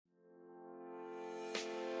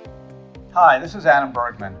Hi, this is Adam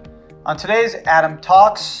Bergman. On today's Adam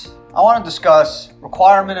Talks, I want to discuss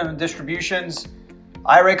requirement minimum distributions,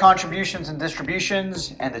 IRA contributions and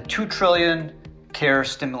distributions, and the $2 trillion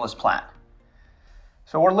CARES stimulus plan.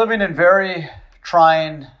 So we're living in very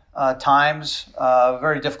trying times,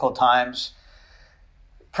 very difficult times.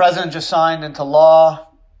 The President just signed into law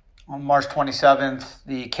on March 27th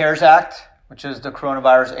the CARES Act, which is the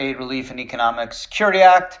Coronavirus Aid, Relief, and Economic Security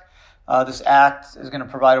Act. This act is going to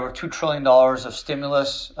provide over $2 trillion of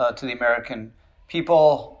stimulus to the American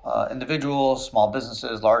people, individuals, small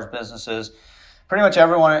businesses, large businesses, pretty much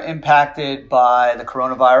everyone impacted by the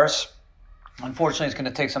coronavirus. Unfortunately, it's going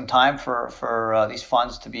to take some time for these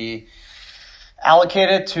funds to be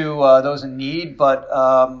allocated to those in need, but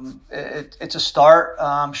it's a start.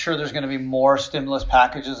 I'm sure there's going to be more stimulus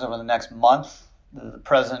packages over the next month. The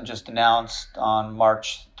president just announced on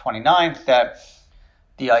March 29th that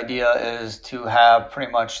the idea is to have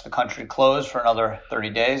pretty much the country closed for another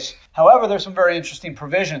 30 days. However, there's some very interesting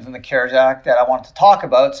provisions in the CARES Act that I want to talk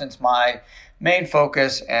about since my main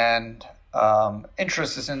focus and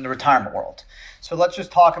interest is in the retirement world. So let's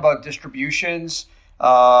just talk about distributions.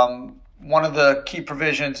 One of the key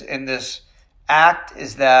provisions in this act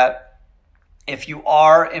is that if you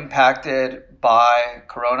are impacted by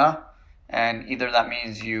corona, and either that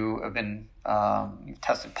means you have been you've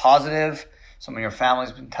tested positive, some of your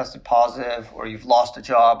family's been tested positive, or you've lost a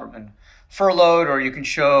job or been furloughed, or you can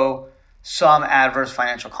show some adverse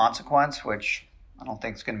financial consequence, which I don't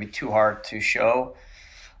think is going to be too hard to show.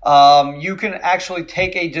 You can actually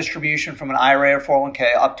take a distribution from an IRA or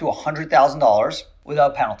 401k up to $100,000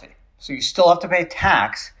 without penalty. So you still have to pay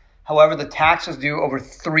tax. However, the tax is due over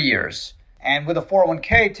 3 years. And with a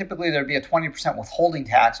 401k, typically there'd be a 20% withholding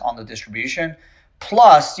tax on the distribution.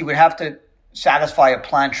 Plus, you would have to satisfy a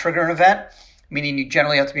planned trigger event, meaning you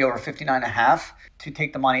generally have to be over 59.5 to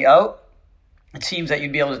take the money out. It seems that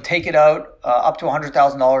you'd be able to take it out up to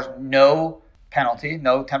 $100,000, no penalty,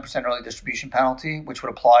 no 10% early distribution penalty, which would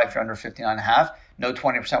apply if you're under 59.5, no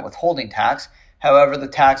 20% withholding tax. However, the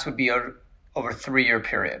tax would be over a 3-year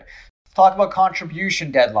period. Let's talk about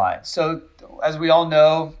contribution deadlines. So as we all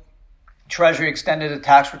know, Treasury extended the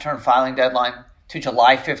tax return filing deadline to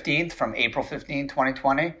July 15th from April 15,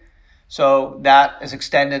 2020. So that has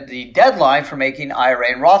extended the deadline for making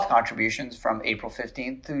IRA and Roth contributions from April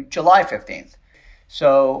 15th to July 15th.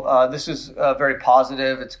 So this is very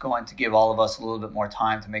positive. It's going to give all of us a little bit more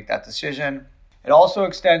time to make that decision. It also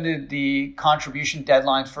extended the contribution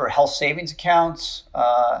deadlines for health savings accounts,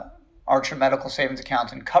 Archer Medical Savings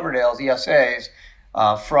Accounts, and Coverdale's ESAs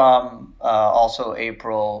from also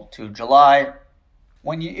April to July.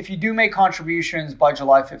 If you do make contributions by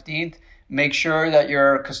July 15th, make sure that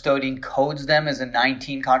your custodian codes them as a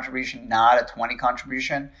 19 contribution, not a 20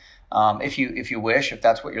 contribution, if you wish, if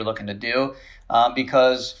that's what you're looking to do.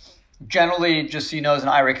 Because generally, just so you know, as an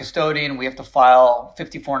IRA custodian, we have to file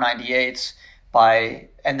 5498s by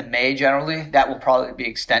end of May generally. That will probably be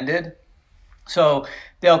extended. So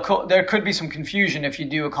there could be some confusion if you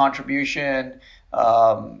do a contribution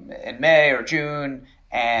in May or June,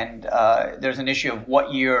 and there's an issue of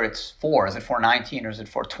what year it's for. Is it 419 or is it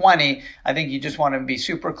 420? I think you just want to be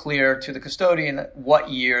super clear to the custodian what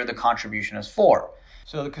year the contribution is for.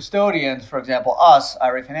 So the custodians, for example, us,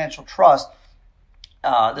 IRA Financial Trust,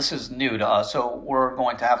 this is new to us, so we're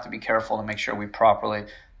going to have to be careful to make sure we properly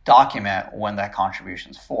document when that contribution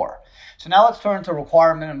is for. So now let's turn to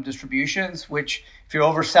required minimum distributions, which if you're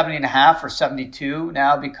over 70.5 or 72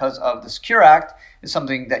 now because of the Secure Act, is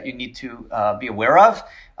something that you need to be aware of.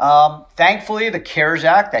 Thankfully, the CARES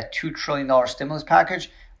Act, that $2 trillion stimulus package,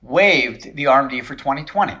 waived the RMD for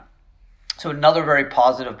 2020. So another very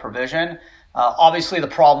positive provision. Obviously, the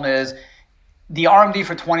problem is the RMD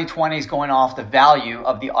for 2020 is going off the value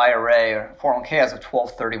of the IRA or 401k as of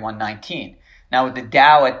 12/31/19. Now with the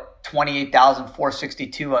Dow at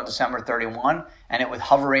 28,462 on December 31, and it was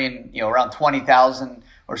hovering, around 20,000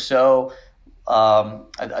 or so,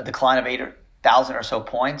 a decline of 8,000 or so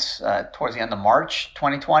points towards the end of March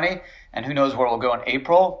 2020, and who knows where we'll go in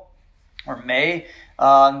April or May.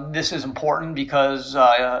 This is important because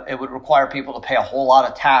it would require people to pay a whole lot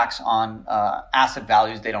of tax on asset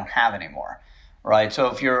values they don't have anymore, right? So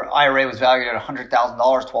if your IRA was valued at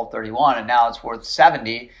 $100,000 12/31 and now it's worth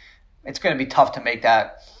 70, it's going to be tough to make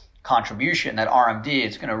that contribution, that RMD.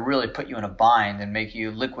 It's going to really put you in a bind and make you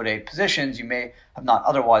liquidate positions you may have not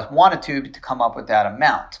otherwise wanted to come up with that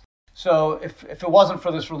amount. So if it wasn't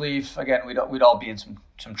for this relief, again, we'd all be in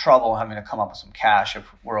some trouble having to come up with some cash if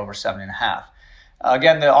we're over 70.5.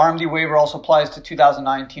 Again, the RMD waiver also applies to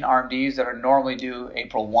 2019 RMDs that are normally due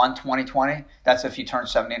April 1, 2020. That's if you turn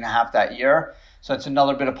 70 and a half that year. So it's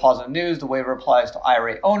another bit of positive news. The waiver applies to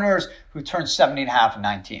IRA owners who turn 70 and a half in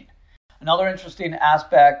 19. Another interesting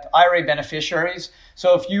aspect, IRA beneficiaries.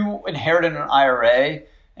 So if you inherited an IRA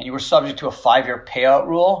and you were subject to a 5-year payout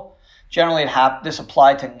rule, generally this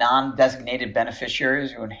applied to non-designated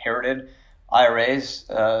beneficiaries who inherited IRAs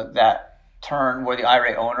that turn where the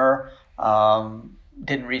IRA owner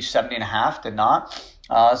didn't reach 70 and a half, did not.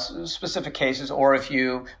 Specific cases, or if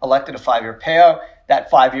you elected a 5-year payout,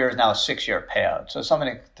 that 5 year is now a 6-year payout. So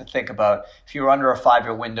something to think about. If you were under a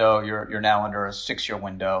 5-year window, you're now under a 6-year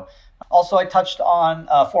window. Also, I touched on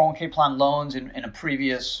 401k plan loans in a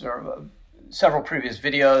previous or several previous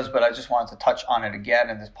videos, but I just wanted to touch on it again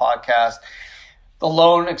in this podcast. The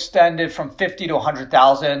loan extended from 50 to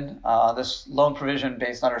 100,000. This loan provision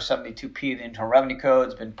based under 72P, the Internal Revenue Code,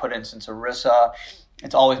 has been put in since ERISA.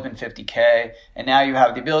 It's always been 50K. And now you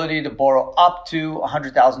have the ability to borrow up to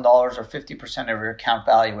 $100,000 or 50% of your account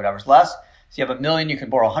value, whatever's less. So you have $1 million, you can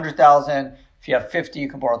borrow 100,000. If you have 50, you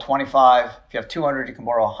can borrow 25. If you have 200, you can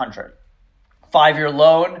borrow 100. 5-year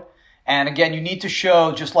loan. And again, you need to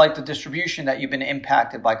show, just like the distribution, that you've been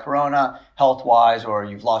impacted by Corona health-wise, or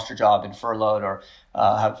you've lost your job, been furloughed, or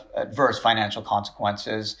have adverse financial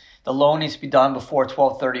consequences. The loan needs to be done before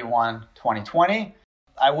 12/31/2020.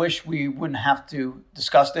 I wish we wouldn't have to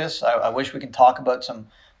discuss this. I wish we can talk about some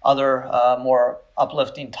other more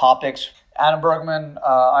uplifting topics. Adam Bergman,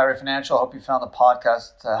 IRA Financial. I hope you found the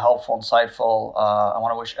podcast helpful, insightful. I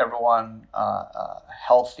want to wish everyone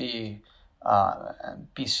healthy, and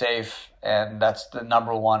be safe, and that's the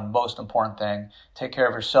number one most important thing. Take care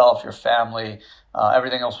of yourself, your family.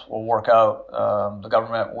 Everything else will work out. The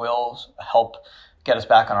government will help get us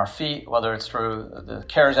back on our feet, whether it's through the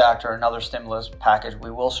CARES Act or another stimulus package.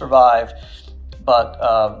 We will survive, but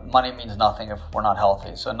money means nothing if we're not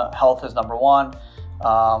healthy. So health is number one.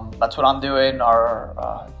 That's what I'm doing.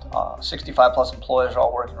 Our 65 plus employees are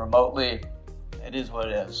all working remotely. It is what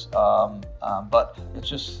it is, but it's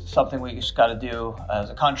just something we just got to do as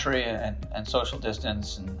a country and social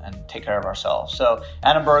distance and take care of ourselves. So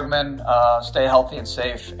Adam Bergman, stay healthy and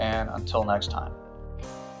safe, and until next time.